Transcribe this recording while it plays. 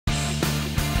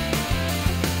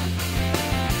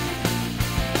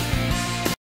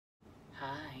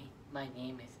My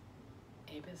name is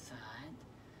Ibasad.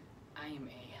 I am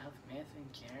a health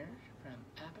messenger from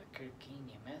Albuquerque,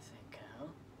 New Mexico.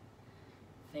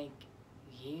 Thank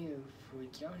you for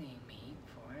joining me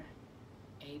for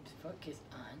Abe's Focus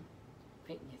on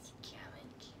Fitness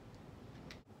Challenge.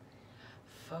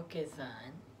 Focus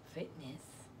on Fitness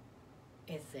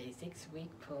is a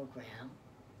 6-week program.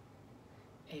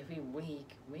 Every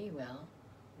week we will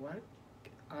work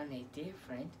on a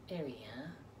different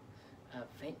area of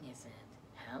fitness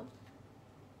and health.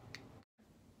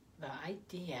 The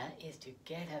idea is to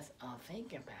get us all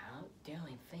think about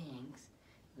doing things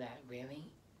that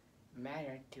really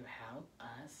matter to help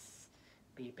us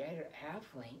be better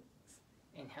athletes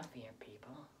and healthier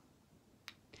people.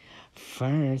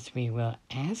 First, we will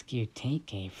ask you to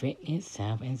take a fitness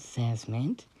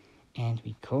self-assessment and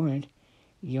record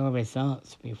your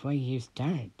results before you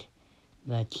start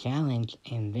the challenge,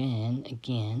 and then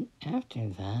again after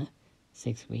the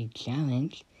 6-week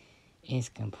challenge is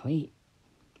complete.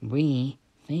 We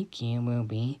think you will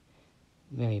be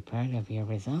very proud of your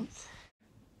results.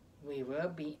 We will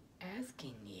be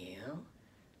asking you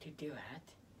to do at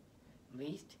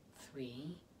least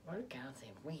 3 workouts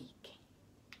a week.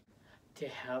 To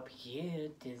help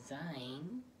you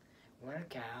design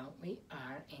workout, we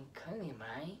are including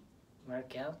my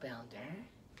workout builder.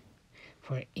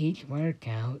 For each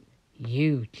workout,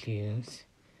 you choose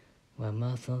what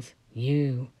muscles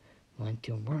you want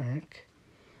to work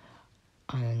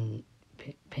on.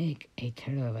 Pick a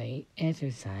total of 8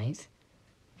 exercise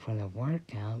for the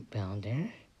workout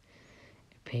builder.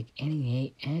 Pick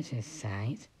any 8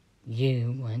 exercise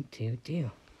you want to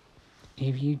do.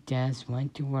 If you just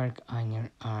want to work on your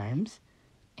arms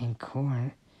and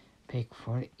core, pick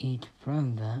 4 each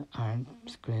from the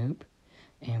arms group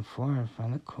and 4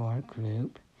 from the core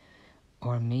group.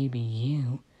 Or maybe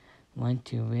you want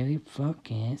to really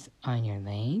focus on your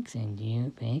legs and you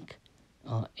pick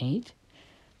all 8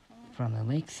 from the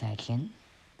leg section.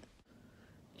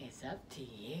 It's up to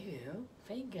you.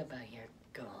 Think about your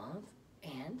goals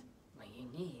and what you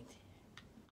need.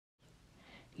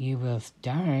 You will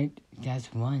start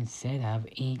just 1 set of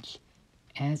each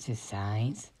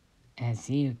exercise. As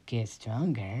you get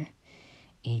stronger,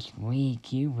 each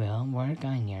week you will work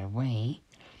on your way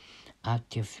up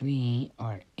to 3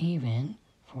 or even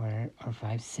 4 or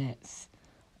 5 sets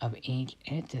of each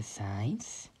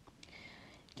exercise.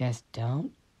 Just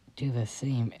don't do the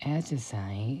same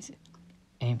exercise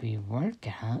every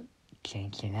workout.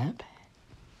 Change it up.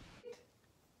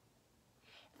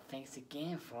 Thanks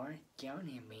again for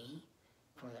joining me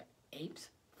for the Abe's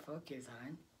Focus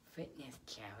on Fitness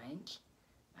Challenge.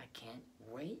 I can't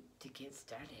wait to get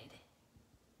started.